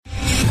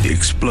the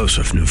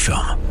explosive new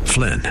film,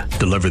 Flynn,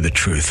 deliver the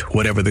truth,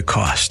 whatever the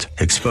cost.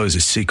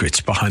 Exposes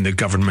secrets behind the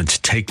government's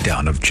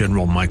takedown of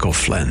General Michael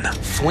Flynn.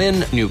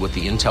 Flynn knew what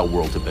the intel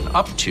world had been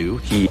up to.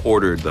 He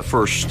ordered the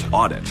first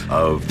audit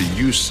of the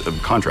use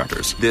of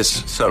contractors.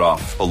 This set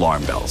off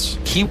alarm bells.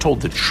 He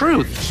told the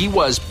truth. He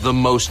was the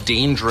most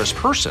dangerous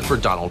person for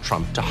Donald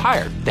Trump to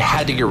hire. They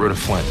had to get rid of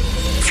Flynn.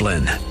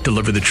 Flynn,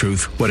 deliver the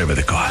truth, whatever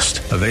the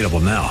cost. Available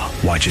now.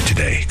 Watch it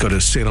today. Go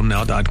to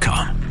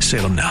salemnow.com.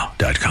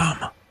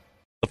 salemnow.com.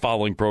 The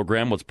following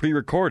program was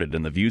pre-recorded,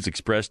 and the views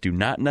expressed do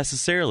not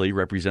necessarily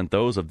represent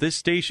those of this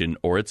station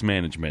or its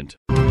management.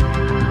 We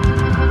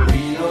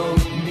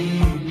don't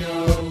need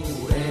no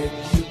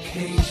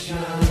education.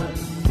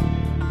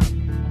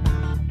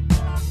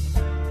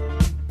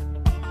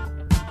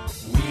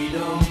 We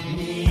don't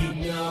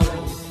need no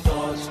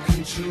thought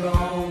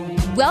control.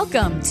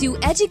 Welcome to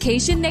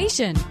Education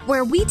Nation,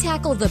 where we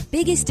tackle the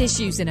biggest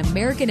issues in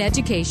American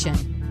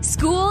education.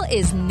 School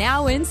is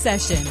now in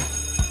session.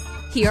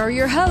 Here are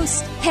your hosts,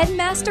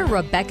 Headmaster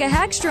Rebecca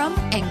Hagstrom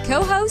and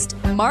co-host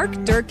Mark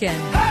Durkin.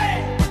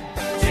 Hey,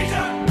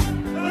 teacher,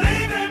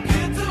 leave them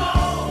kids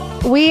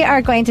alone. We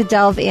are going to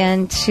delve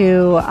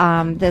into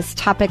this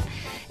topic,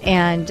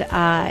 and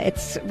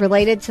it's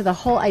related to the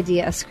whole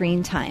idea of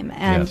screen time.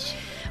 And yes.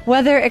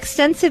 Whether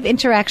extensive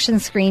interaction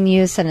screen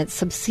use and its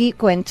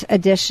subsequent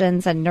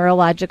additions and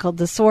neurological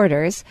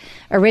disorders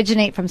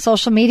originate from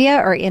social media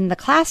or in the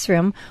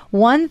classroom,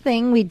 one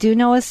thing we do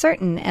know is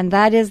certain, and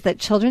that is that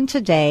children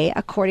today,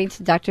 according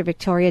to Dr.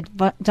 Victoria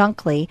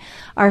Dunkley,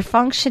 are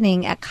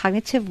functioning at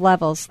cognitive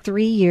levels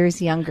 3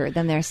 years younger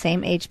than their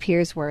same age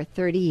peers were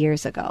 30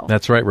 years ago.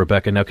 That's right,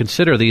 Rebecca. Now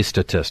consider these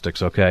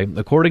statistics, okay?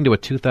 According to a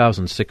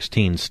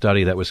 2016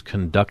 study that was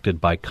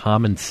conducted by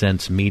Common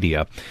Sense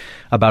Media,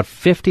 about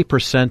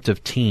 50%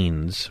 of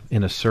teens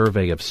in a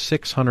survey of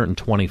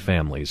 620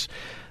 families,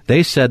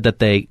 they said that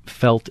they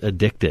felt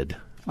addicted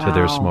to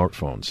their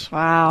smartphones.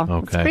 Wow.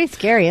 Okay. It's pretty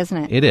scary,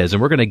 isn't it? It is,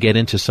 and we're going to get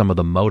into some of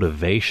the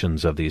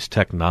motivations of these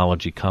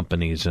technology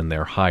companies and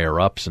their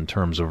higher-ups in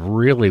terms of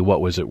really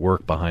what was at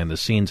work behind the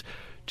scenes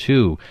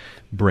to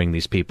bring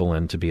these people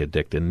in to be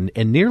addicted.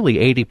 And nearly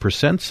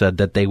 80% said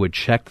that they would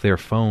check their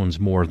phones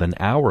more than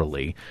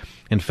hourly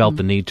and felt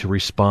the need to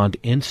respond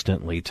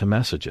instantly to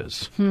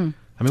messages.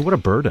 I mean, what a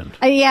burden.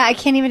 Yeah, I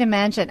can't even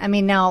imagine. I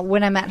mean, now,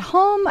 when I'm at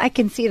home, I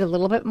can see it a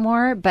little bit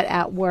more, but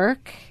at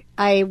work,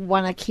 I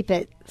want to keep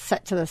it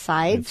set to the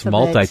side. It's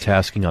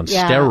multitasking on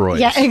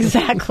steroids. Yeah,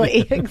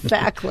 exactly,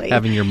 exactly.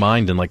 Having your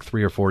mind in like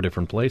 3 or 4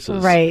 different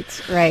places. Right.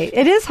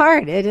 It is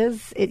hard.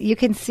 You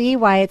can see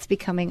why it's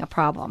becoming a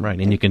problem. Right,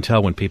 and you can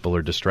tell when people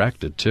are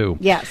distracted, too.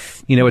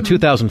 Yes. You know, a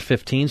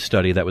 2015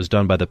 study that was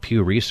done by the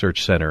Pew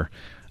Research Center,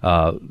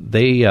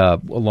 they,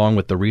 along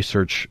with the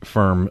research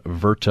firm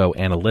Verto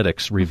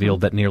Analytics,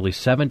 revealed that nearly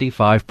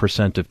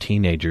 75% of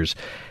teenagers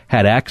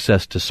had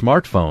access to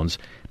smartphones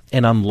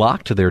and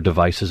unlocked their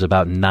devices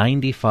about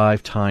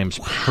 95 times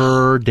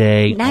per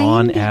day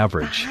on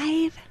average.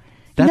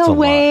 That's no a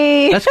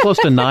way. lot. That's close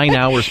to 9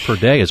 hours per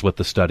day is what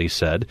the study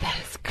said. That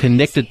is crazy.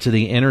 Connected to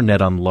the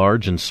internet on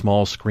large and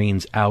small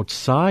screens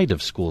outside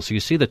of school. So you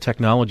see the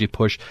technology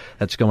push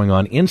that's going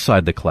on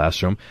inside the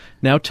classroom.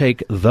 Now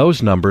take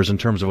those numbers in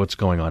terms of what's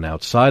going on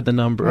outside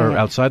the or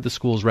outside the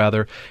schools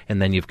rather,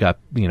 and then you've got,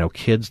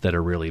 kids that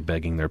are really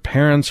begging their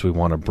parents, we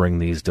want to bring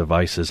these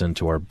devices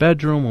into our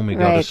bedroom when we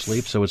go to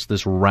sleep. So it's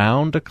this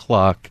round the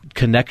clock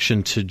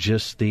connection to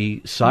just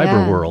the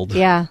cyber world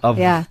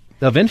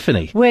of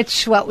infamy.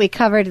 Which, what we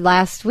covered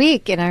last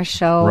week in our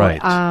show,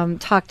 Right.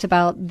 talked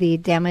about the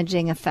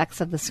damaging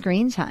effects of the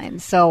screen time.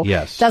 So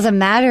Yes. it doesn't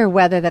matter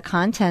whether the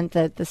content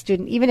that the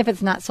student, even if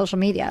it's not social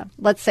media,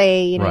 let's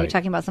say, you're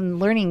talking about some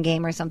learning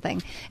game or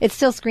something, it's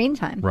still screen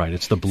time. Right.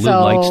 It's the blue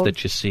lights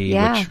that you see,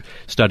 which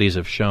studies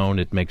have shown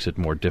it makes it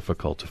more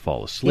difficult to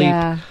fall asleep.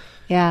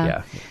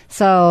 Yeah.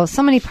 So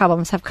many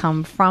problems have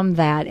come from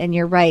that. And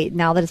you're right.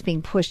 Now that it's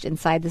being pushed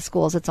inside the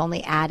schools, it's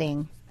only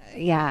adding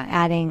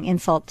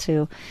insult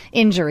to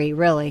injury,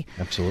 really.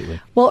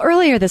 Absolutely. Well,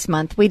 earlier this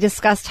month, we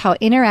discussed how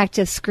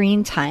interactive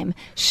screen time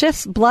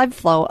shifts blood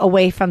flow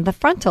away from the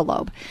frontal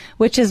lobe,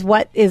 which is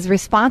what is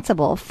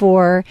responsible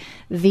for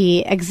the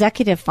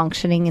executive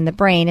functioning in the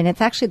brain. And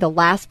it's actually the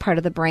last part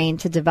of the brain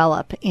to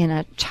develop in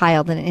a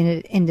child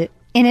and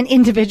in an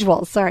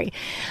individual,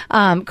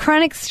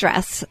 chronic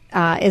stress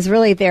is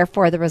really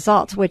therefore the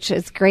result, which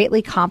is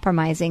greatly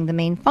compromising the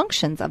main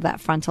functions of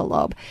that frontal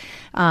lobe.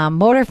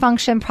 Motor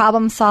function,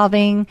 problem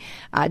solving,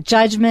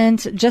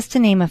 judgment, just to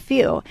name a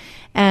few.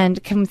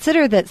 And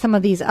consider that some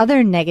of these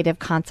other negative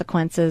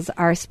consequences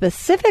are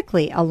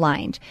specifically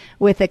aligned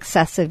with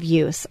excessive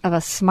use of a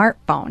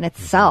smartphone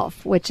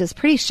itself, which is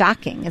pretty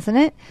shocking, isn't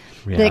it?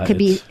 Yeah, that it could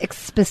be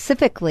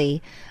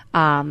specifically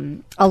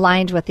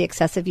aligned with the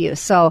excessive use.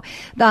 So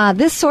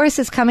this source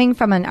is coming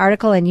from an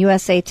article in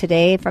USA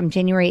Today from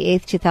January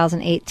 8th,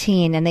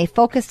 2018, and they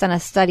focused on a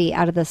study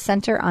out of the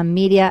Center on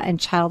Media and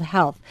Child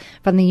Health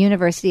from the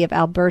University of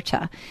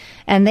Alberta.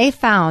 And they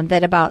found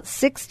that about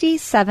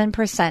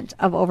 67%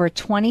 of over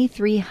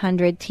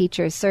 2,300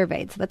 teachers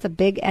surveyed, so that's a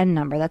big N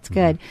number, that's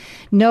good,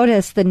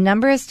 notice the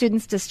number of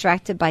students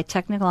distracted by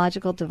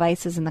technological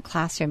devices in the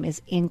classroom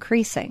is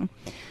increasing.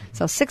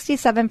 So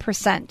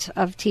 67%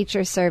 of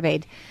teachers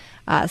surveyed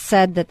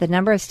said that the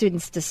number of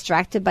students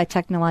distracted by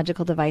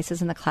technological devices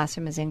in the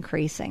classroom is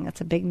increasing. That's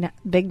a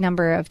big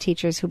number of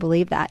teachers who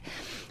believe that.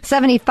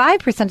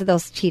 75% of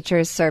those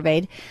teachers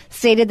surveyed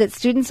stated that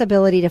students'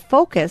 ability to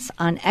focus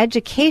on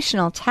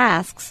educational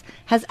tasks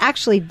has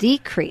actually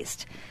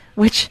decreased,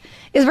 which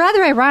is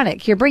rather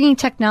ironic. You're bringing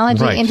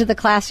technology into the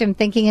classroom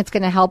thinking it's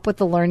going to help with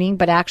the learning,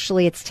 but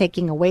actually it's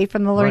taking away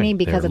from the learning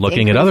because it's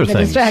looking at other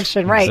things.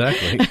 Distraction. Right.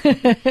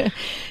 Exactly.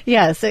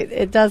 Yes,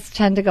 it does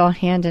tend to go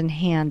hand in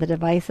hand, the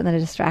device and the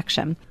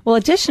distraction. Well,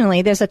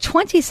 additionally, there's a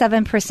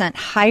 27%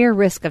 higher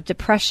risk of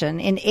depression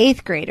in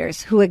 8th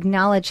graders who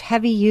acknowledge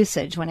heavy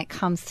usage when it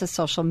comes to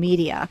social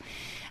media.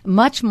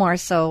 Much more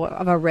so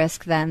of a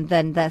risk than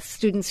the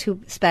students who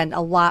spend a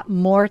lot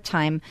more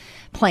time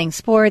playing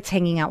sports,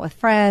 hanging out with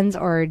friends,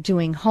 or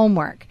doing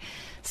homework.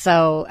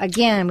 So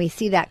again, we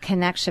see that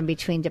connection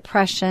between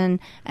depression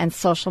and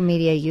social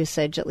media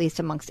usage, at least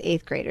amongst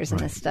 8th graders in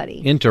this study.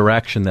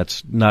 Interaction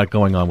that's not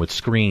going on with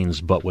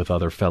screens, but with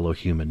other fellow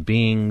human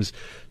beings,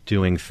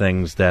 doing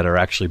things that are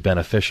actually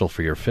beneficial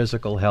for your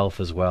physical health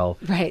as well.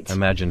 Right.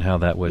 Imagine how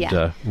that would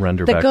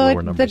render back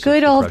lower numbers the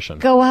good of old depression.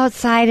 Go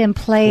outside and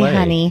play,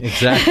 honey.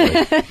 Exactly.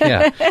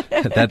 Yeah.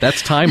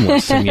 That's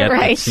timeless, and yet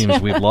Right. it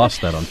seems we've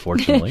lost that,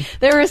 unfortunately.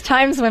 There was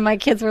times when my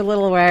kids were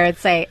little where I'd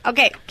say,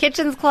 okay,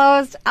 kitchen's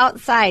closed,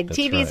 outside. That's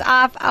TV's right.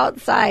 off,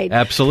 outside.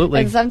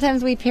 Absolutely. And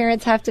sometimes we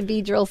parents have to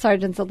be drill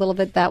sergeants a little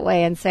bit that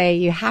way and say,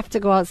 you have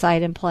to go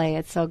outside and play.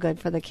 It's so good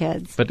for the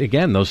kids. But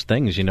again, those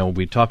things,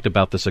 we talked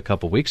about this a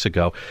couple weeks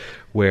ago,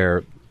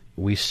 where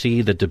we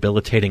see the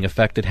debilitating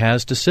effect it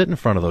has to sit in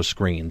front of those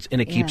screens,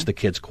 and it keeps the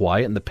kids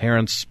quiet, and the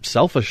parents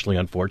selfishly,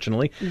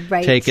 unfortunately,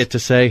 take it to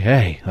say,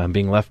 hey, I'm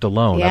being left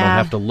alone. I don't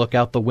have to look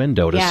out the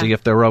window to see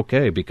if they're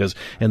okay, because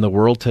in the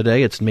world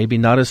today, it's maybe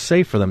not as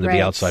safe for them to be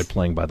outside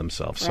playing by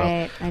themselves.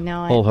 Right, so, I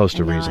know a whole host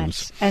of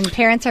reasons. And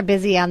parents are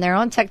busy on their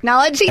own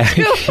technology,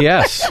 too.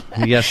 Yes,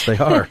 they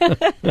are.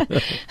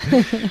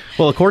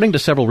 Well, according to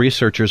several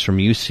researchers from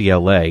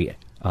UCLA,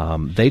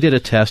 they did a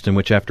test in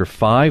which after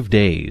 5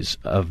 days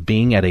of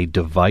being at a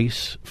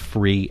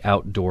device-free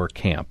outdoor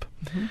camp,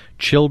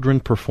 children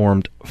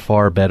performed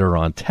far better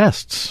on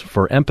tests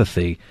for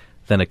empathy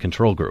than a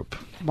control group.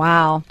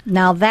 Wow.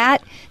 Now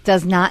that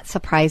does not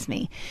surprise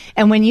me.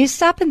 And when you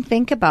stop and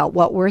think about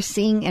what we're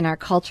seeing in our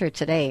culture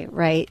today,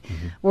 right?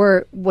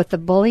 We're with the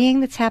bullying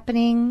that's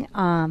happening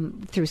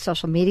through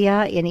social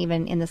media and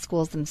even in the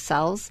schools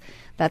themselves.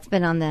 That's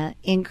been on the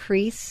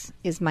increase,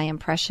 is my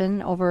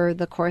impression, over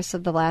the course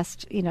of the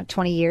last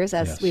 20 years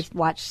as we've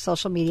watched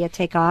social media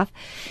take off.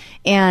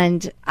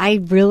 And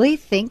I really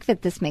think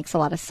that this makes a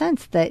lot of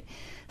sense, that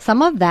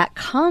some of that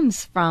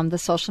comes from the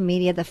social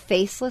media, the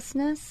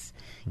facelessness,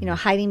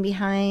 hiding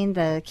behind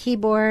the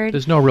keyboard.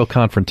 There's no real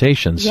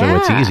confrontation, so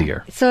it's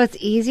easier. So it's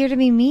easier to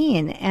be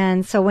mean.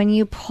 And so when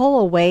you pull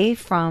away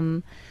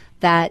from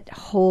that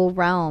whole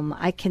realm,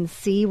 I can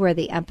see where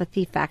the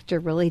empathy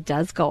factor really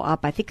does go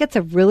up. I think it's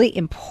a really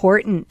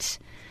important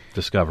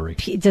discovery.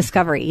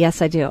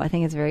 Yes, I do. I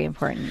think it's very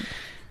important.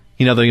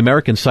 The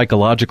American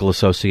Psychological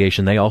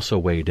Association, they also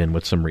weighed in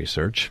with some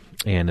research,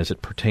 and as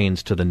it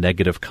pertains to the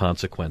negative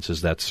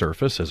consequences that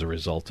surface as a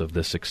result of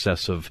this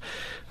excessive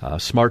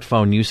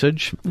smartphone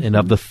usage, and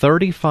of the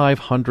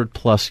 3,500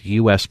 plus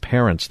U.S.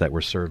 parents that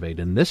were surveyed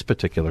in this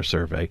particular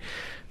survey,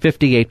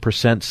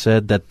 58%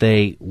 said that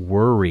they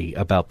worry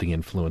about the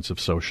influence of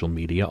social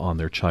media on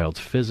their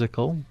child's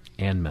physical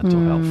and mental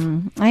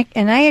health.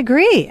 I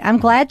agree. I'm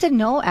glad to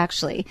know,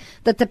 actually,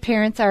 that the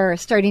parents are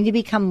starting to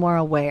become more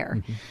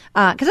aware.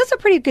 Because that's a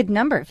pretty good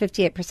number,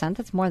 58%.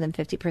 That's more than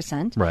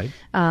 50%. Right.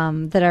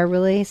 That are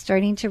really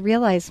starting to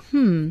realize,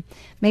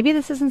 maybe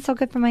this isn't so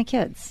good for my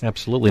kids.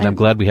 Absolutely. And I'm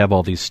glad we have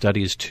all these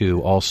studies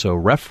to also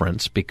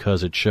reference,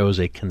 because it shows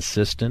a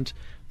consistent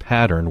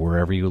pattern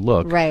wherever you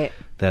look, right,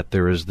 that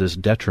there is this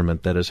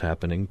detriment that is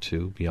happening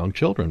to young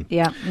children.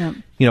 Yeah.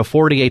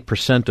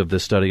 48% of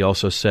this study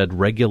also said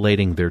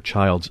regulating their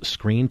child's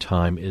screen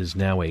time is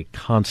now a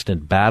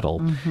constant battle,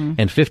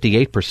 and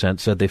 58%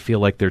 said they feel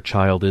like their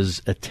child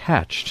is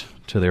attached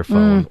to their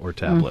phone or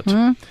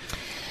tablet.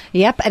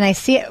 Yep, and I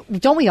see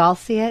it. Don't we all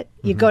see it?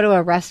 You go to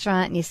a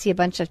restaurant and you see a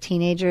bunch of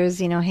teenagers,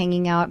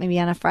 hanging out maybe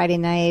on a Friday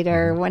night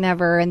or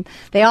whenever, and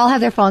they all have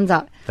their phones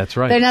out. That's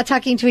right. They're not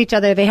talking to each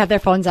other. They have their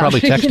phones out.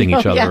 Probably texting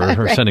each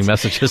other or sending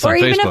messages on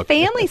Facebook. Or even a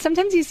family.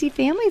 Sometimes you see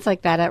families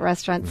like that at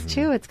restaurants,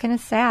 too. It's kind of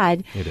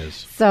sad. It is.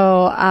 So,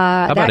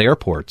 how about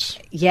airports?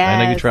 Yes.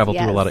 I know you travel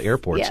through a lot of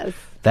airports. Yes.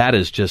 That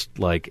is just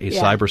like a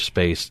Yeah.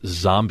 cyberspace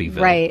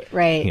zombieville.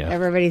 Right. Yeah.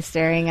 Everybody's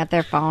staring at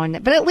their phone.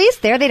 But at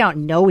least there they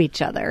don't know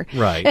each other.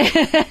 Right.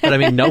 But I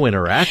mean, no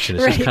interaction.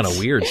 It's just Right. kind of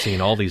weird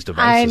seeing all these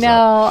devices.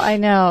 I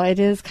know. It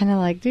is kind of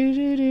like do.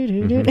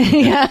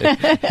 Yeah.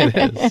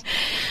 It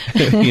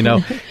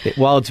is.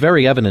 While it's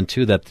very evident,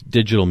 too, that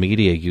digital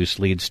media use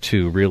leads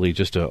to really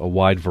just a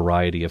wide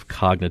variety of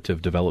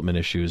cognitive development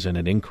issues and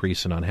an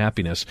increase in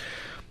unhappiness,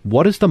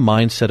 what is the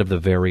mindset of the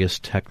various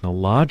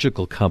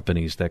technological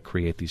companies that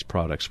create these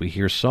products? We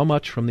hear so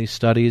much from these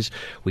studies.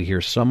 We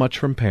hear so much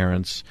from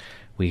parents.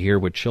 We hear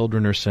what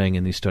children are saying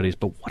in these studies.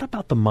 But what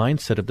about the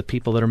mindset of the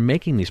people that are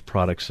making these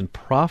products and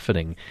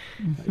profiting,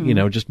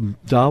 just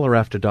dollar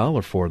after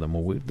dollar for them?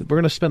 Well, we're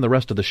going to spend the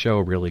rest of the show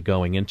really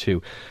going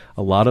into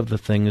a lot of the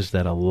things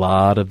that a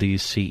lot of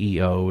these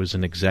CEOs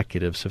and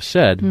executives have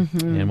said,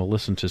 and we'll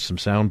listen to some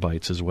sound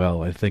bites as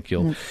well. I think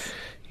you'll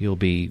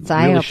be It's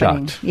really eye-opening.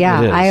 shocked.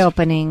 Yeah, It is.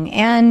 eye-opening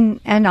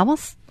and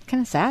almost kind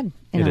of sad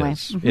in a way.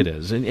 It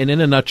is. And in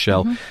a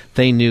nutshell,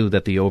 they knew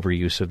that the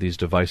overuse of these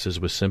devices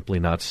was simply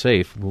not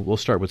safe. We'll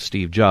start with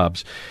Steve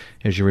Jobs.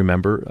 As you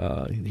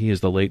remember, he is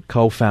the late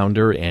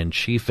co-founder and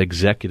chief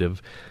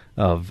executive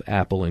of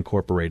Apple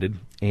Incorporated.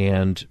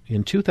 And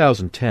in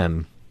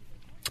 2010,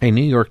 a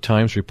New York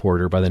Times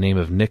reporter by the name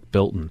of Nick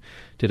Bilton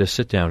did a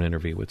sit-down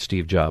interview with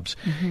Steve Jobs,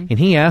 and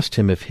he asked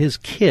him if his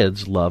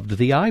kids loved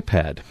the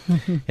iPad.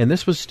 And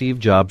this was Steve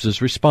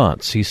Jobs'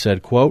 response. He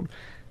said, quote,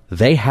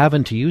 "They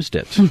haven't used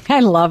it. I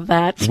love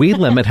that. We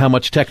limit how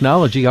much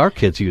technology our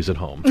kids use at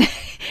home."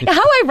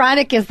 How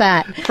ironic is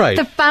that? Right.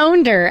 The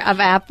founder of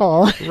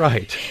Apple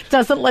Right.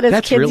 doesn't let his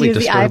That's kids really use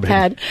disturbing. the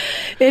iPad.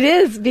 It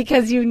is,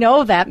 because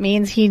that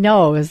means he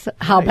knows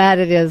how bad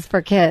it is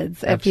for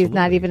kids if he's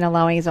not Absolutely. even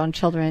allowing his own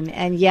children,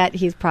 and yet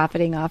he's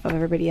profiting off of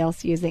everybody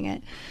else using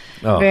it.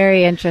 Oh.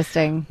 Very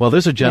interesting. Well,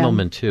 there's a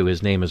gentleman, too.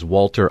 His name is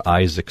Walter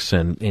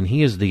Isaacson, and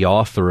he is the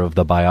author of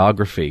the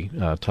biography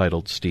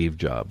titled Steve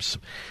Jobs.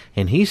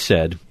 And he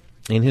said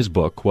in his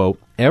book, quote,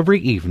 "Every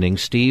evening,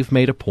 Steve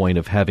made a point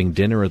of having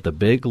dinner at the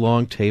big,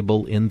 long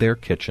table in their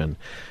kitchen,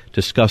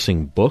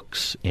 discussing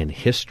books and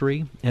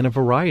history and a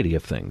variety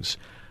of things.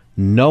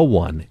 No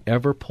one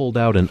ever pulled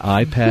out an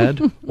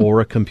iPad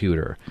or a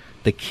computer.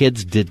 The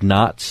kids did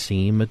not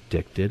seem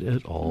addicted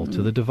at all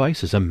to the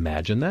devices."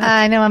 Imagine that.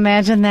 I know,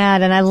 imagine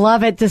that. And I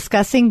love it,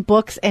 discussing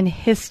books and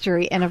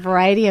history and a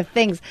variety of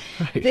things.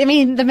 Right. I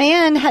mean, the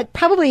man had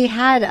probably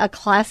had a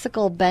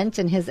classical bent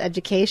in his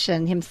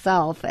education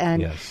himself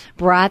and Yes.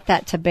 brought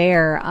that to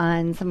bear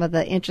on some of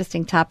the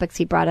interesting topics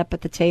he brought up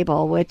at the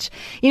table, which,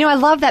 I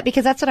love that,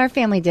 because that's what our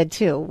family did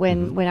too.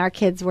 When our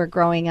kids were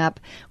growing up,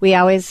 we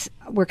always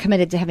were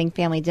committed to having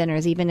family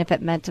dinners, even if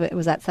it meant it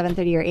was at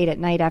 7:30 or 8 at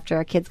night after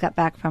our kids got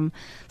back from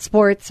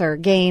sports or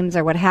games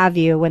or what have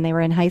you when they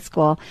were in high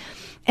school.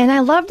 And I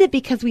loved it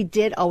because we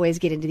did always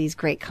get into these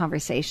great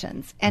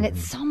conversations. And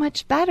it's so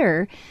much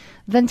better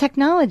than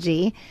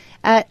technology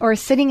or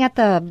sitting at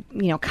the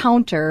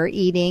counter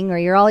eating, or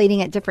you're all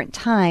eating at different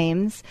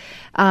times.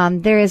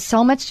 There is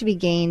so much to be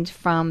gained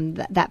from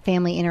that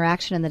family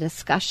interaction and the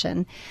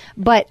discussion.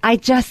 But I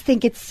just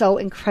think it's so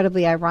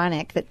incredibly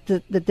ironic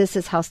that this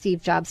is how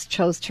Steve Jobs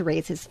chose to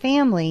raise his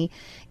family,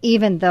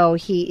 even though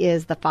he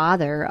is the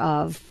father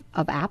of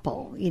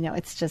Apple.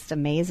 It's just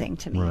amazing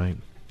to me. Right.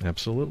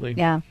 Absolutely.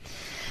 Yeah.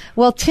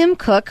 Well, Tim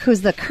Cook,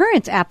 who's the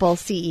current Apple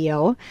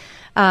CEO,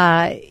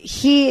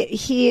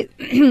 he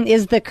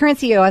is the current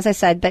CEO, as I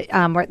said, but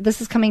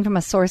this is coming from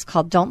a source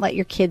called Don't Let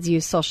Your Kids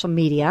Use Social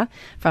Media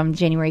from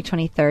January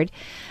 23rd.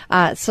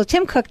 So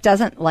Tim Cook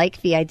doesn't like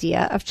the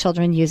idea of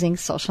children using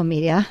social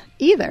media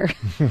either.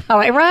 How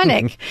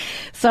ironic.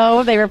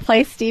 So they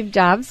replaced Steve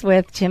Jobs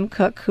with Tim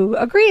Cook, who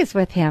agrees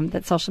with him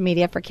that social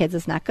media for kids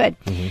is not good.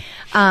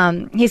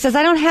 He says,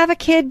 "I don't have a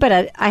kid,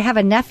 but I have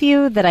a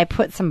nephew that I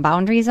put some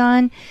boundaries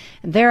on.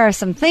 There are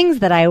some things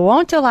that I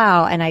won't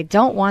allow, and I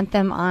don't want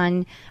them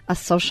on a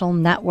social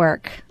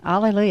network."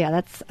 Hallelujah.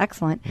 That's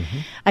excellent.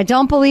 "I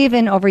don't believe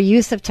in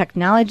overuse of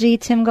technology,"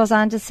 Tim goes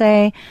on to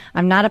say.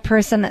 "I'm not a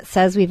person that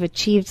says we've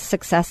achieved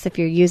success if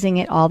you're using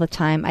it all the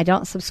time. I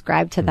don't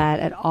subscribe to that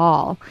at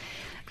all."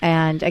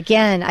 And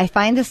again, I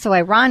find this so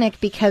ironic,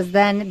 because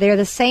then they're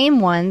the same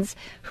ones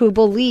who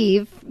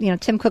believe,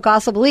 Tim Cook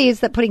also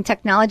believes that putting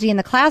technology in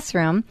the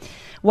classroom,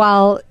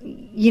 while,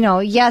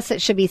 yes,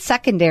 it should be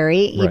secondary,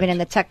 even Right. in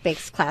the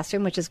tech-based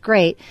classroom, which is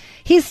great,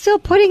 he's still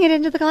putting it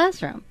into the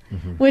classroom,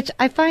 which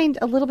I find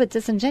a little bit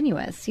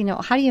disingenuous.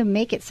 How do you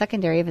make it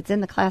secondary if it's in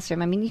the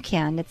classroom? I mean, you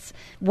can.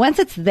 Once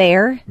it's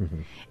there,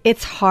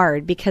 it's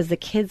hard, because the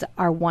kids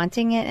are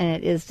wanting it, and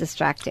it is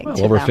distracting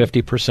to Over them.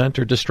 50%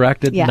 are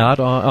distracted Yeah.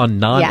 not on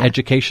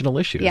non-educational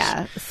issues.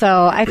 Yeah,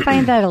 so I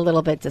find that a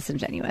little bit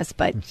disingenuous,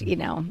 but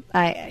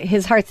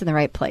his heart's in the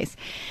right place.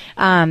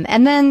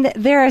 And then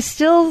there are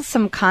still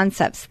some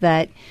concepts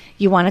that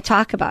you want to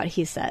talk about,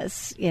 he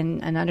says,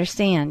 and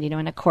understand.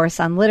 In a course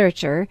on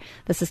literature,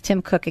 this is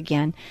Tim Cook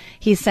again.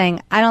 He's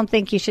saying, "I don't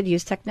think you should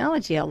use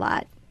technology a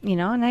lot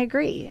and I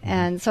agree.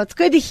 And so it's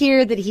good to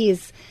hear that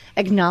he's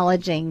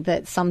acknowledging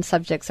that some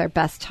subjects are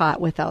best taught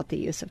without the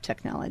use of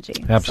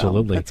technology.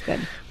 Absolutely. So that's good.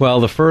 Well,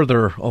 the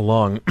further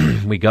along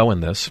we go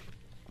in this,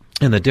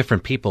 and the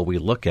different people we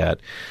look at,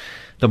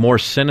 the more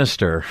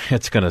sinister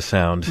it's going to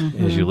sound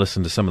as you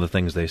listen to some of the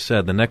things they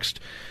said. The next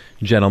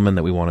gentleman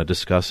that we want to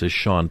discuss is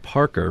Sean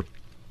Parker,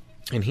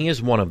 and he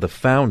is one of the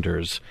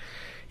founders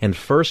and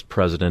first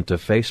president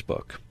of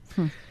Facebook.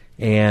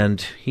 And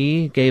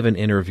he gave an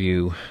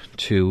interview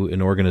to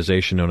an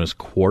organization known as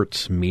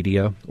Quartz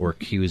Media, or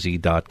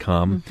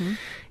QZ.com.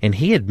 And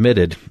he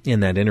admitted in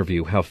that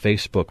interview how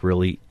Facebook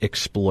really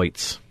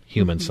exploits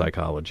human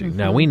psychology.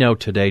 Now, we know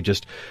today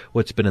just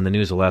what's been in the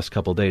news the last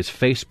couple of days.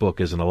 Facebook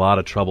is in a lot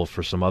of trouble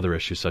for some other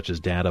issues such as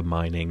data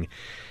mining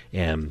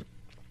and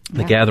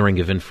the gathering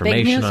of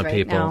information on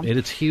people. Now.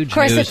 It's huge news. Of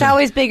course, it's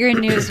always bigger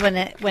news when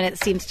it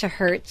seems to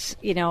hurt,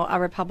 a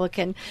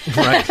Republican.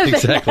 Right,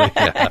 exactly.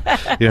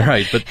 Yeah. You're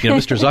right. But,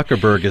 Mr.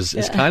 Zuckerberg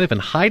is kind of in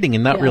hiding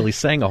and not really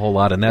saying a whole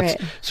lot, and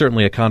that's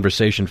certainly a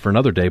conversation for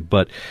another day.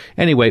 But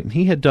anyway,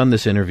 he had done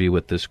this interview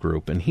with this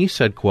group, and he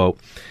said, quote,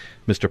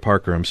 Mr.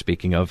 Parker, I'm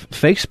speaking of,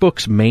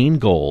 Facebook's main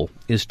goal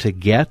is to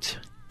get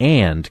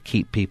and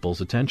keep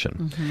people's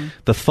attention.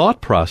 The thought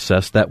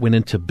process that went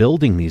into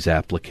building these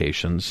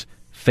applications,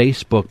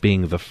 Facebook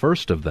being the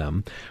first of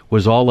them,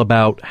 was all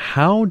about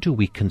how do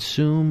we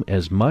consume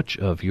as much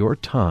of your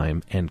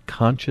time and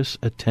conscious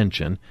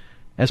attention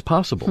as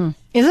possible.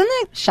 Isn't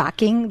it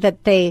shocking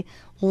that they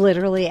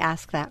literally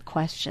ask that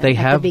question? They at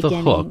have the the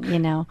beginning, hook,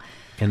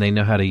 and they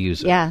know how to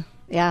use it.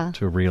 Yeah.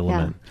 To reel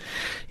them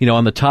in.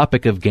 On the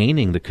topic of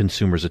gaining the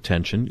consumer's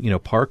attention,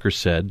 Parker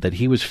said that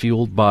he was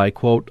fueled by,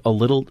 quote, a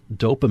little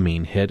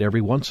dopamine hit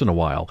every once in a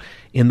while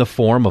in the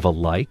form of a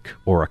like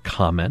or a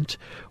comment,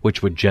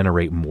 which would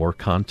generate more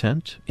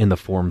content in the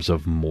forms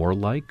of more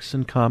likes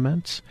and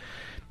comments.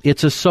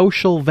 It's a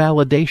social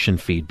validation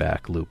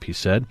feedback loop, he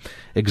said.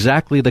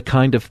 Exactly the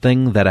kind of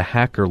thing that a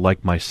hacker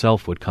like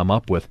myself would come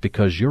up with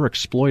because you're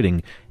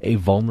exploiting a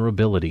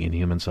vulnerability in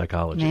human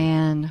psychology.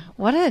 Man,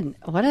 what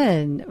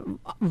an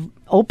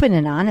open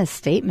and honest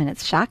statement.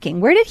 It's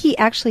shocking. Where did he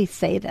actually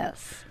say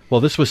this?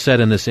 Well, this was said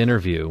in this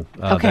interview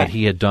that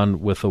he had done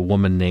with a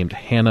woman named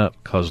Hannah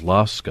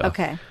Kozlowska.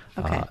 Okay.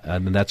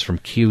 And that's from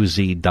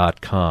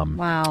QZ.com.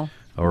 Wow.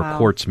 Or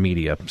Quartz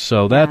Media.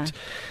 So that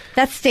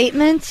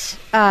statement,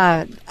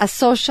 a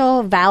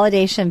social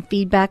validation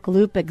feedback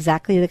loop,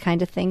 exactly the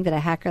kind of thing that a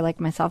hacker like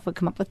myself would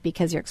come up with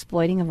because you're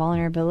exploiting a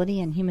vulnerability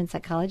in human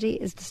psychology,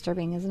 is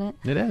disturbing, isn't it?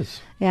 It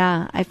is.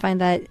 Yeah, I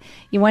find that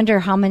you wonder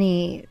how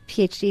many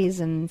PhDs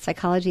in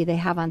psychology they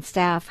have on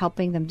staff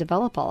helping them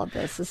develop all of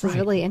this. This is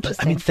really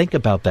interesting. But, think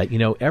about that.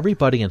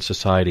 Everybody in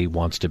society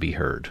wants to be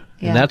heard.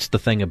 Yeah. And that's the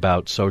thing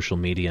about social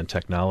media and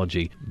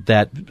technology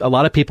that a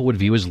lot of people would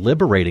view as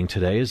liberating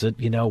today is that,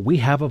 we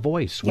have a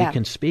voice. We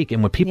can speak.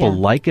 And when people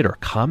like it or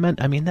comment,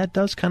 that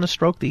does kind of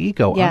stroke the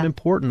ego. I'm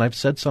important. I've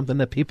said something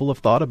that people have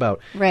thought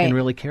about and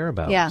really care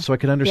about. Yeah. So I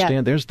can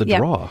understand there's the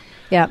draw.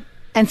 Yeah.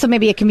 And so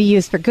maybe it can be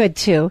used for good,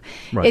 too.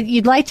 Right.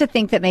 You'd like to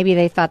think that maybe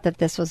they thought that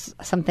this was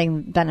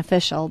something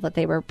beneficial that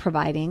they were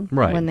providing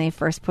when they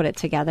first put it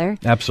together.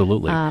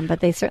 Absolutely. But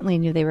they certainly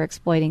knew they were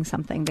exploiting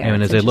something there.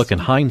 And as they look in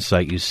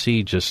hindsight, you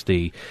see just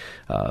the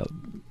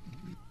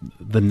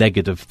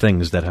negative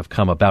things that have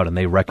come about, and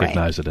they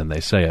recognize it and they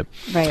say it.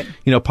 Right.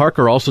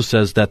 Parker also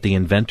says that the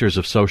inventors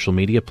of social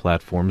media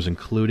platforms,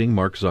 including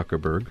Mark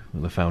Zuckerberg,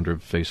 the founder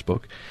of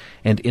Facebook,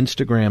 and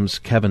Instagram's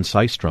Kevin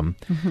Systrom,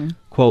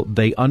 quote,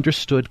 they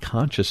understood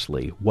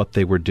consciously what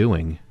they were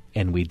doing,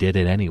 and we did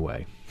it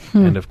anyway.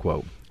 End of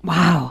quote.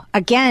 Wow.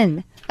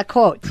 Again, a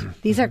quote.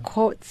 These are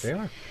quotes. They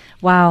are.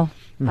 Wow.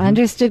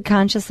 Understood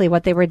consciously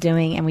what they were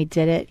doing, and we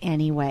did it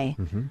anyway.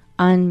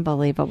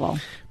 Unbelievable.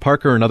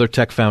 Parker and other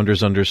tech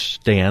founders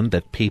understand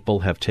that people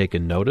have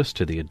taken notice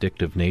to the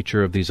addictive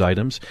nature of these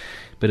items,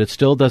 but it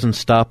still doesn't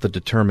stop the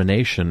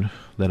determination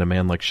that a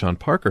man like Sean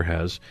Parker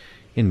has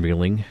in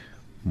reeling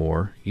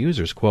more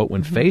users. Quote,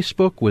 when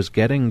Facebook was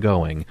getting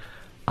going,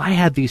 I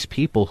had these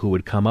people who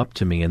would come up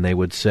to me and they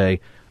would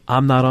say,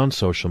 I'm not on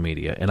social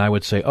media. And I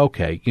would say,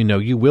 okay,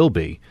 you will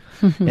be.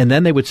 And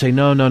then they would say,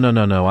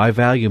 no. I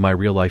value my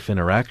real life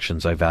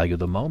interactions. I value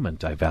the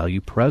moment. I value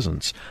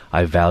presence.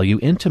 I value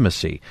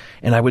intimacy.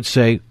 And I would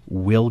say,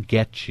 we'll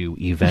get you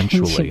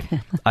eventually.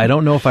 I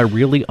don't know if I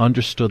really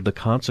understood the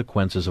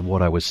consequences of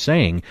what I was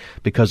saying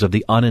because of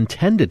the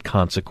unintended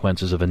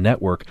consequences of a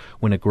network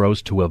when it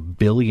grows to 1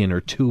 billion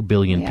or 2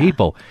 billion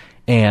people.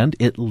 And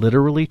it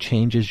literally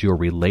changes your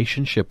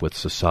relationship with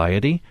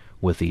society,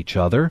 with each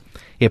other.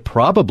 It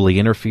probably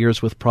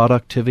interferes with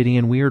productivity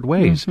in weird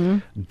ways.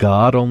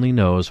 God only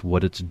knows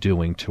what it's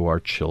doing to our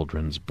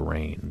children's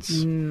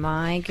brains.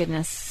 My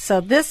goodness.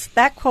 So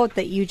that quote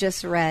that you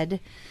just read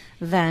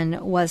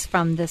then was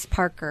from this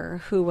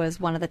Parker, who was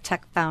one of the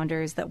tech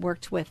founders that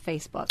worked with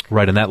Facebook.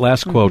 Right, and that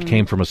last quote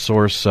came from a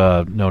source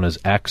known as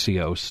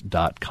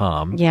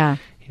Axios.com. Yeah.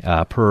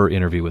 Per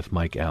interview with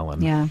Mike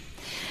Allen. Yeah.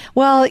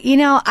 Well,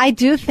 I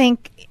do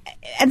think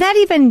and that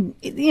even,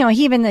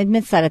 he even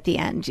admits that at the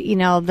end,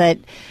 that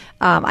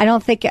I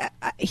don't think,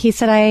 he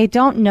said, I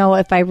don't know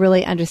if I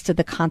really understood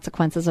the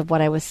consequences of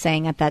what I was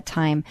saying at that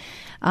time,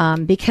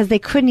 because they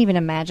couldn't even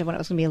imagine what it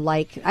was going to be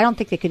like. I don't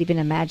think they could even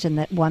imagine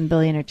that 1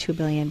 billion or 2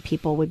 billion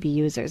people would be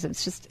users.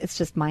 It's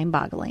just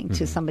mind-boggling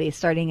to somebody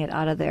starting it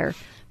out of their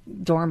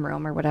dorm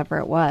room or whatever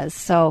it was.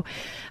 So,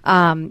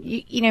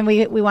 we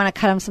want to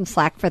cut them some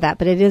slack for that,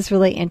 but it is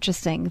really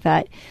interesting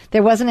that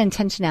there was an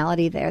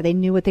intentionality there. They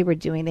knew what they were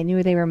doing. They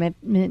knew they were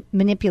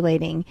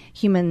manipulating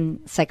human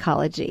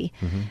psychology,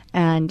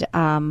 and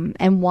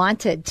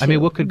wanted to.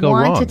 What could go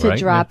wrong? Wanted to right?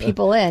 draw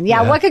people in.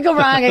 Yeah, what could go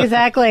wrong?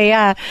 Exactly.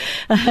 Yeah,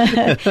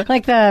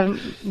 like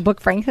the book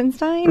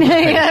Frankenstein.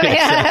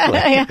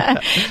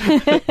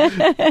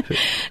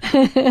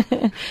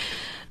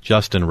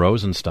 Justin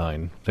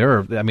Rosenstein.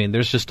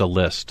 There's just a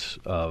list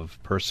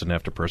of person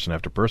after person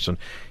after person.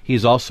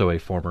 He's also a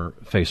former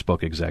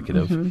Facebook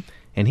executive,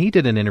 and he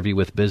did an interview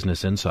with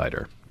Business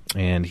Insider,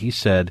 and he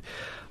said,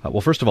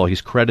 first of all,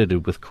 he's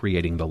credited with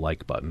creating the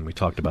like button. We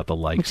talked about the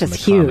likes and the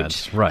huge.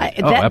 comments. Right.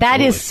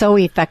 That is so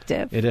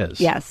effective. It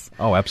is. Yes.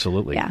 Oh,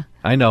 absolutely. Yeah.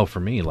 I know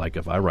for me, like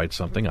if I write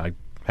something, I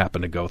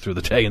happen to go through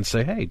the day and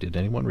say, hey, did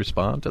anyone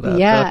respond to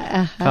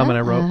that comment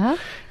I wrote?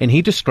 And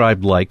he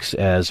described likes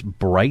as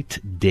bright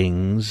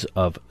dings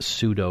of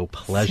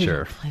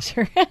pseudo-pleasure.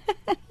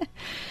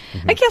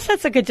 I guess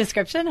that's a good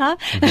description, huh?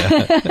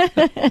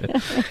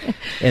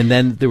 And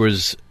then there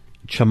was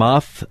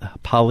Chamath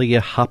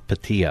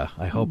Palihapitiya.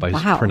 I hope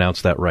I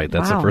pronounced that right.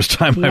 That's the first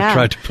time I've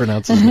tried to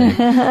pronounce his name.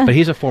 But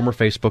he's a former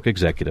Facebook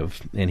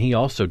executive, and he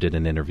also did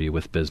an interview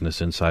with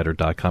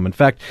BusinessInsider.com. In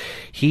fact,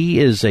 he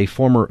is a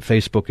former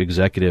Facebook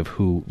executive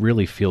who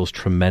really feels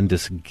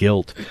tremendous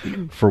guilt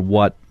for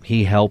what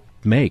he helped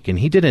make. And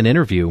he did an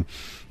interview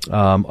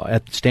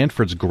at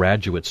Stanford's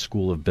Graduate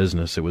School of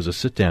Business. It was a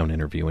sit-down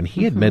interview, and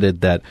he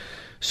admitted that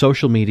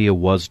social media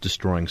was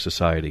destroying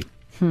society.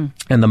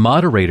 And the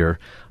moderator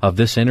of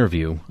this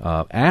interview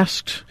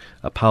asked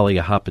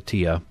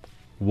Palihapitiya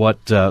what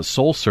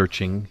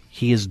soul-searching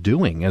he is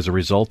doing as a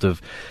result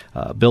of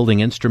building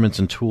instruments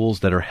and tools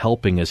that are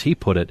helping, as he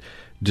put it,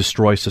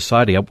 destroy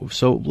society.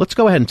 So let's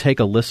go ahead and take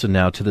a listen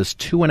now to this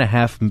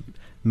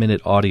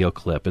 2.5-minute audio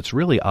clip. It's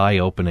really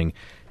eye-opening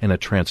and a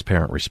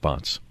transparent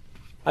response.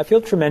 I feel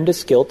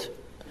tremendous guilt.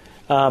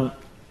 I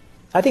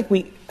think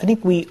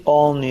we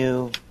all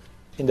knew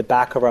in the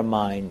back of our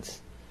minds,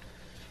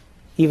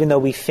 even though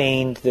we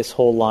feigned this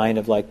whole line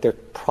of like there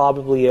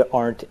probably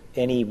aren't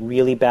any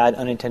really bad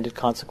unintended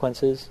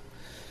consequences,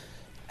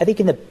 I think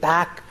in the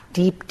back,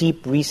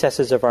 deep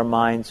recesses of our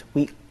minds,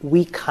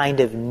 we kind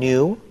of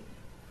knew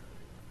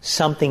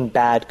something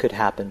bad could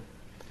happen.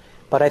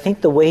 But I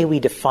think the way we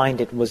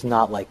defined it was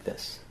not like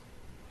this.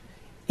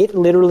 It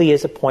literally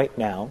is a point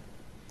now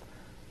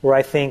where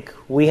I think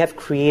we have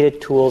created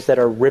tools that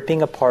are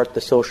ripping apart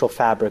the social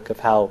fabric of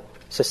how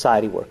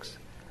society works.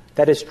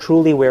 That is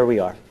truly where we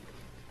are.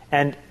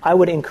 And I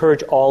would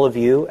encourage all of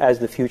you, as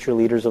the future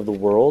leaders of the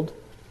world,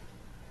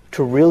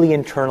 to really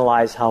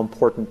internalize how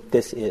important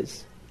this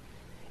is.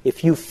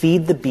 If you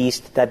feed the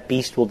beast, that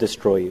beast will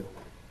destroy you.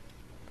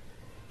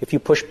 If you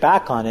push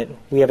back on it,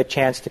 we have a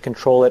chance to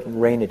control it and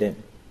rein it in.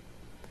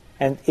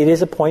 And it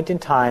is a point in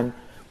time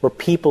where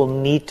people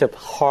need to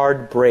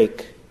hard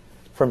break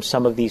from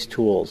some of these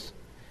tools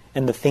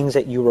and the things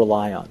that you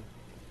rely on.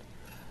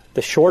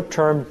 The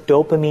short-term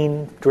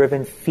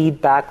dopamine-driven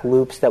feedback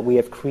loops that we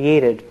have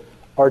created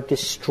are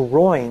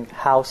destroying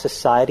how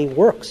society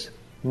works.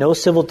 No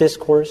civil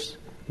discourse,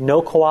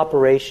 no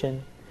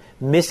cooperation,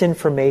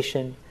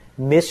 misinformation,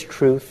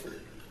 mistruth.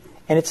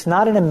 And it's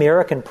not an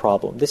American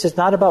problem. This is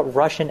not about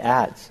Russian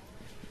ads.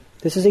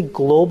 This is a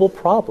global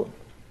problem.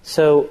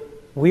 So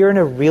we are in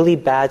a really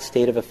bad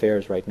state of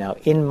affairs right now,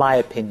 in my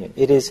opinion.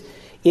 It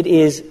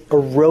is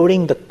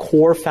eroding the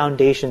core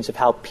foundations of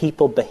how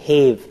people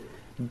behave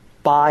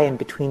by and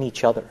between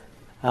each other.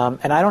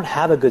 And I don't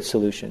have a good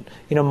solution.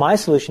 My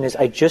solution is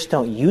I just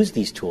don't use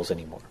these tools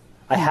anymore.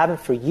 I haven't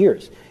for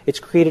years. It's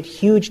created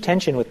huge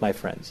tension with my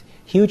friends,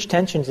 huge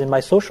tensions in my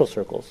social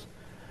circles.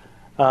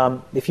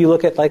 If you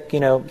look at my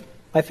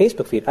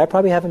Facebook feed,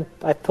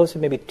 I've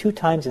posted maybe 2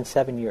 times in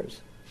 7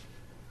 years,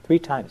 3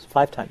 times,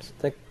 5 times.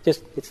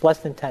 It's less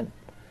than 10.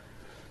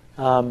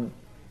 And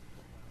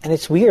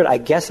it's weird. I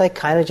guess I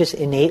kind of just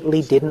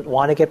innately didn't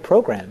want to get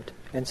programmed.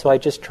 And so I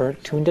just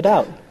tuned it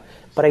out.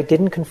 But I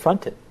didn't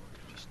confront it.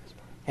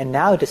 And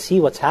now to see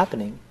what's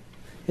happening,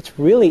 it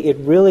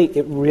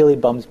really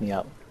bums me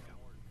out.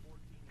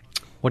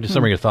 What are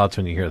some of your thoughts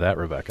when you hear that,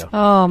 Rebecca?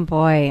 Oh,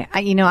 boy.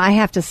 I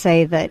have to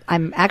say that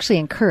I'm actually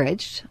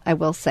encouraged, I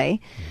will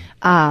say.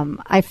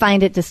 I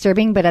find it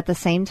disturbing, but at the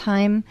same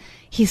time,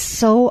 he's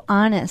so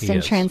honest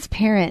and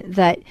transparent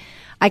that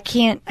I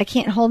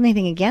can't hold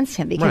anything against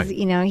him because,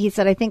 he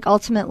said, I think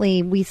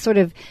ultimately we sort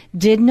of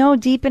did know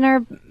deep in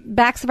our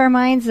backs of our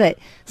minds that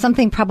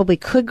something probably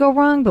could go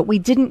wrong, but we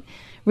didn't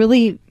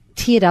really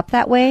tee it up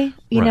that way.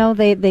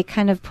 They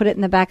kind of put it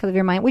in the back of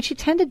your mind, which you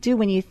tend to do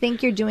when you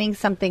think you're doing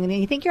something and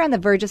you think you're on the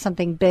verge of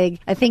something big.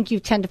 I think you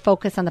tend to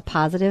focus on the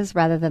positives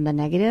rather than the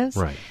negatives.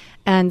 Right.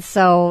 And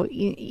so,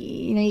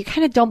 you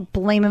kind of don't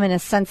blame him in a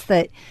sense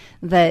that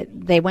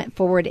they went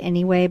forward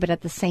anyway, but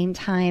at the same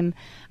time,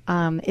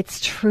 it's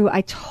true.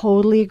 I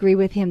totally agree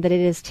with him that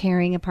it is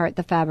tearing apart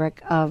the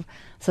fabric of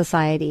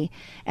society.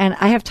 And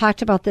I have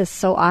talked about this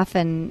so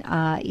often,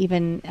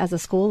 even as a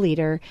school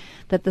leader,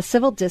 that the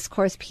civil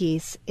discourse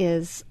piece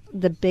is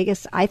the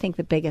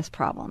biggest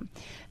problem.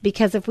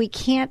 Because if we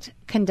can't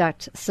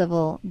conduct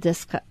civil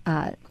discourse,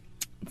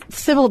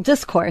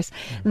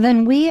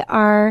 then we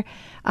are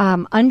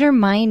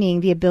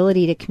undermining the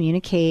ability to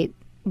communicate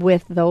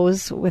with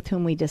those with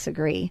whom we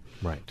disagree.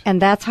 Right.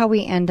 And that's how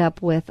we end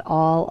up with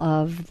all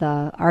of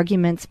the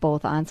arguments,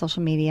 both on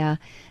social media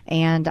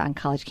and on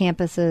college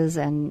campuses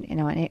and,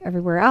 and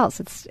everywhere else.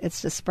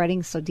 It's just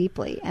spreading so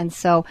deeply. And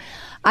so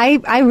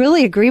I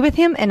really agree with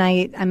him, and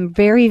I'm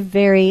very,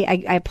 very,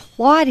 I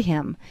applaud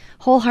him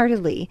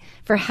wholeheartedly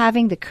for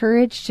having the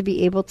courage to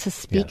be able to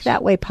speak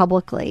that way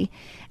publicly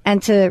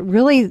and to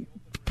really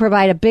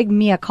provide a big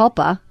mea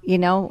culpa.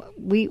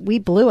 We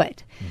blew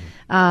it.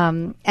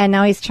 And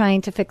now he's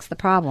trying to fix the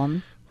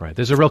problem. Right.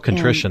 There's a real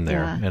contrition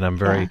there, and I'm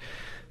very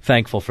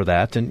thankful for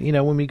that. And,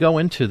 when we go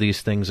into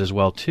these things as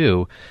well,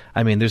 too,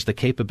 I mean, there's the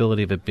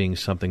capability of it being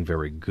something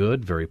very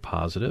good, very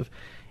positive.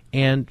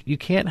 And you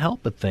can't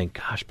help but think,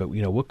 gosh, but,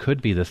 what could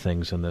be the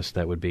things in this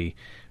that would be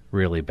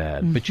really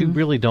bad? Mm-hmm. But you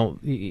really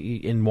don't,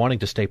 in wanting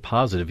to stay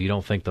positive, you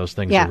don't think those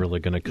things are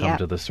really going to come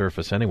to the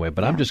surface anyway.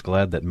 But I'm just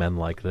glad that men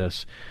like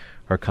this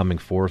are coming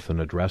forth and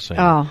addressing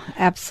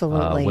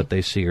absolutely what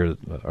they see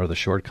are the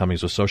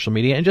shortcomings with social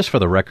media. And just for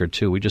the record,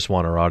 too, we just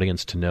want our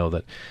audience to know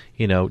that,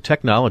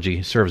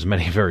 technology serves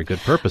many very good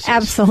purposes.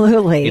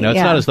 Absolutely. It's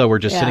not as though we're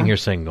just sitting here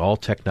saying all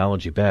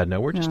technology bad.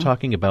 No, we're just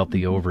talking about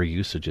the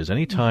overusages.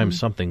 Anytime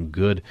something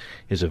good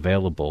is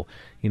available,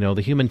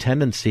 the human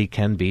tendency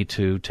can be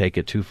to take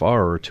it too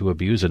far or to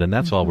abuse it. And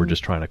that's all we're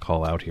just trying to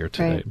call out here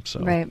today. Right, so.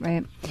 Right.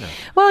 Yeah.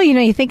 Well,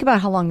 you think about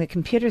how long the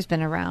computer's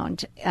been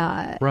around.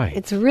 Right.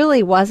 It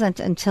really wasn't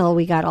until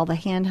we got all the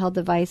handheld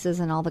devices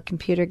and all the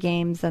computer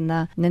games and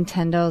the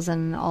Nintendos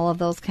and all of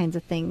those kinds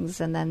of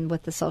things. And then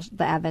with the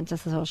advent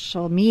of social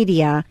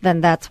media,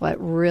 then that's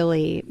what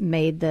really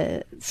made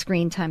the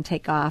screen time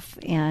take off.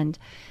 And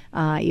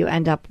you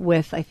end up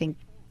with, I think,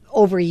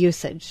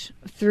 overusage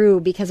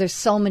because there's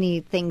so many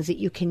things that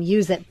you can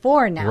use it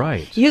for now.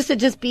 Right. It used to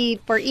just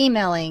be for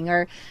emailing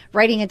or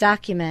writing a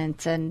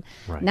document, and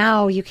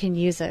now you can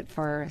use it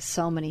for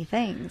so many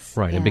things.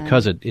 Right, and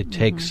because it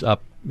takes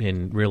up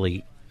and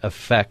really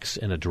affects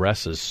and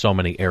addresses so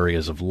many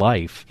areas of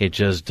life, it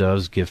just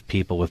does give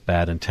people with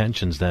bad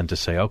intentions then to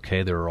say,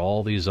 okay, there are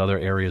all these other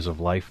areas of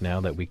life now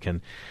that we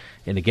can,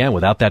 and again,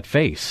 without that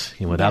face,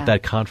 without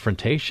that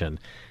confrontation,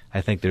 I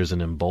think there's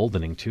an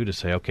emboldening, too, to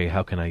say, okay,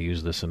 how can I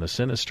use this in a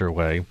sinister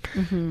way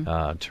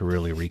to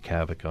really wreak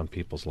havoc on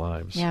people's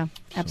lives? Yeah,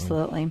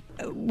 absolutely.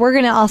 We're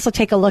going to also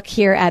take a look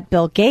here at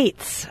Bill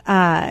Gates.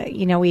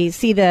 We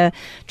see the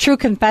true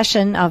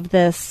confession of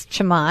this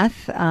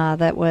Chamath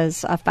that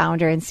was a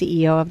founder and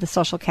CEO of the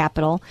Social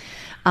Capital.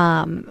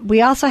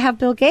 We also have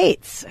Bill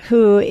Gates,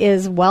 who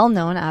is well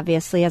known,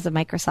 obviously, as a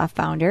Microsoft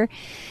founder.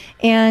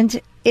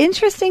 And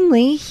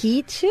interestingly,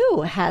 he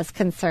too has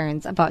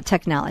concerns about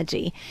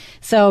technology.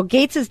 So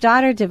Gates'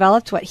 daughter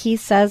developed what he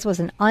says was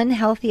an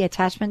unhealthy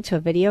attachment to a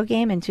video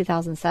game in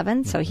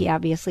 2007. So he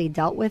obviously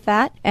dealt with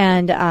that.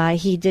 And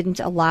he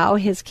didn't allow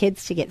his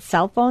kids to get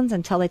cell phones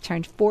until they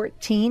turned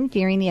 14,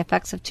 fearing the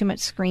effects of too much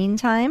screen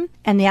time.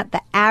 And yet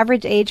the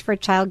average age for a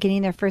child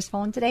getting their first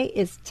phone today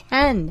is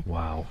 10.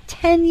 Wow.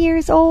 10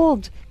 years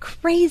old.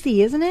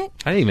 Crazy, isn't it?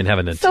 I didn't even have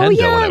a Nintendo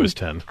when I was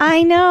 10.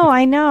 I know.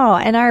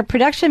 And our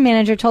production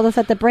manager told us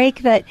at the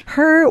break that at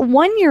her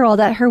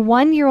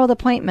 1-year-old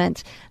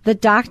appointment, the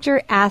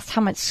doctor asked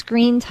how much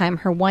screen time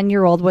her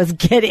 1-year-old was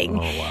getting,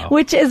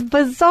 which is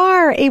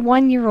bizarre, a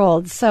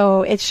 1-year-old.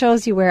 So it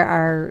shows you where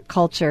our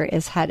culture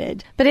is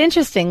headed. But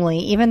interestingly,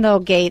 even though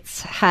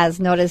Gates has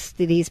noticed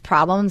these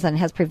problems and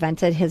has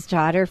prevented his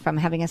daughter from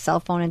having a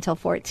cell phone until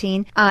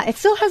 14, it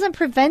still hasn't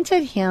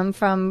prevented him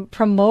from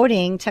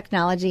promoting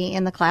technology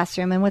in the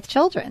classroom and with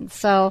children.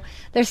 So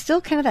there's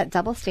still kind of that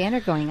double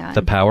standard going on.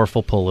 The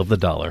powerful pull of the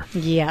dollar.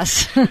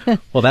 Yes.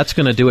 Well, that's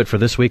going to do it for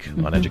this week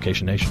on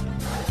Education Nation.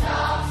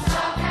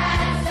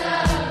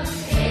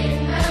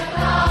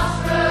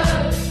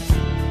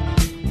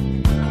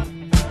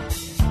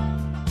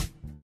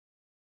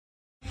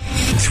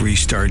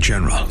 3-star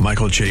General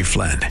Michael J.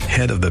 Flynn,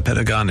 head of the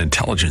Pentagon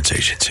Intelligence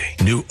Agency,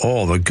 knew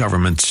all the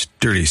government's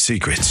dirty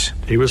secrets.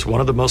 He was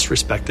one of the most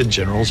respected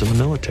generals in the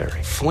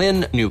military.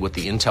 Flynn knew what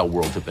the intel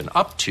world had been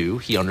up to.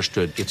 He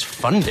understood its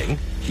funding.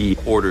 He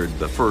ordered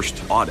the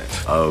first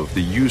audit of the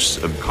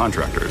use of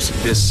contractors.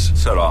 This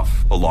set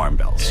off alarm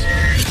bells.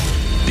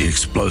 The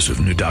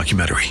explosive new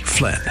documentary,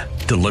 Flynn,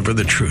 Deliver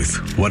the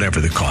Truth, Whatever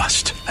the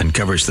Cost,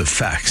 uncovers the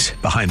facts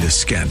behind this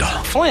scandal.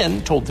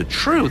 Flynn told the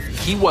truth.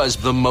 He was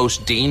the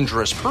most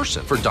dangerous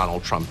person for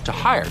Donald Trump to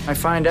hire. I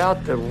find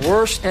out the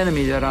worst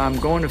enemy that I'm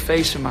going to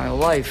face in my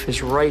life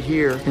is right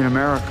here in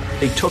America.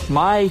 They took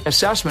my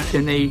assessment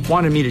and they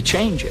wanted me to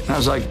change it. And I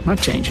was like, I'm not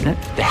changing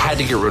it. They had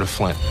to get rid of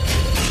Flynn.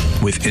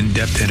 With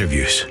in-depth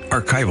interviews,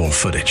 archival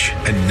footage,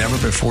 and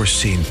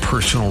never-before-seen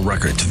personal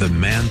records of the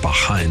man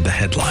behind the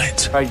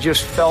headlines. I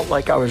just felt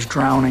like I was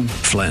drowning.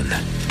 Flynn,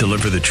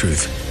 deliver the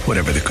truth,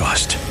 whatever the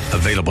cost.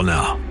 Available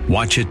now.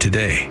 Watch it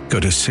today.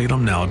 Go to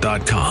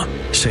salemnow.com.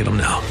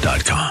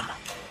 salemnow.com.